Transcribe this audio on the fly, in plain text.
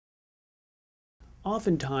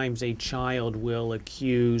Oftentimes, a child will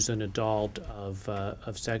accuse an adult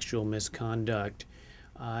of sexual misconduct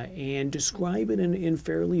and describe it in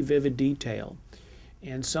fairly vivid detail.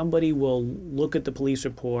 And somebody will look at the police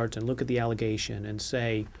report and look at the allegation and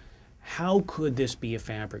say, how could this be a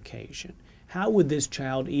fabrication? How would this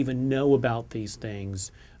child even know about these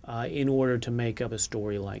things in order to make up a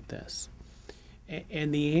story like this?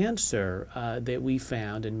 And the answer that we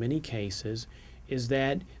found in many cases is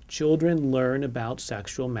that children learn about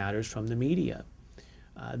sexual matters from the media.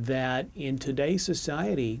 That in today's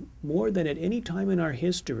society, more than at any time in our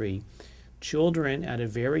history, children at a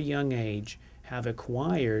very young age have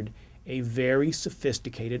acquired a very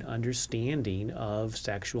sophisticated understanding of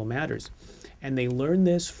sexual matters. And they learn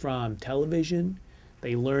this from television,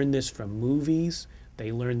 they learn this from movies,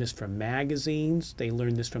 they learn this from magazines, they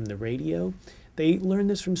learn this from the radio, they learn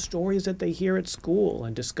this from stories that they hear at school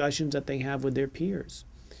and discussions that they have with their peers.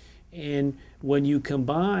 And when you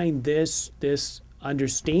combine this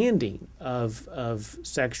understanding of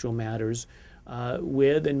sexual matters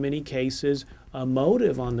with, in many cases, a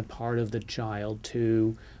motive on the part of the child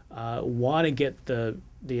to want to get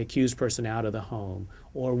the accused person out of the home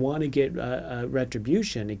or want to get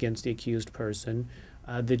retribution against the accused person,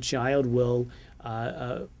 the child will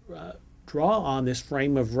draw on this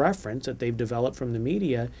frame of reference that they've developed from the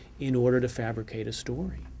media in order to fabricate a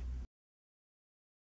story.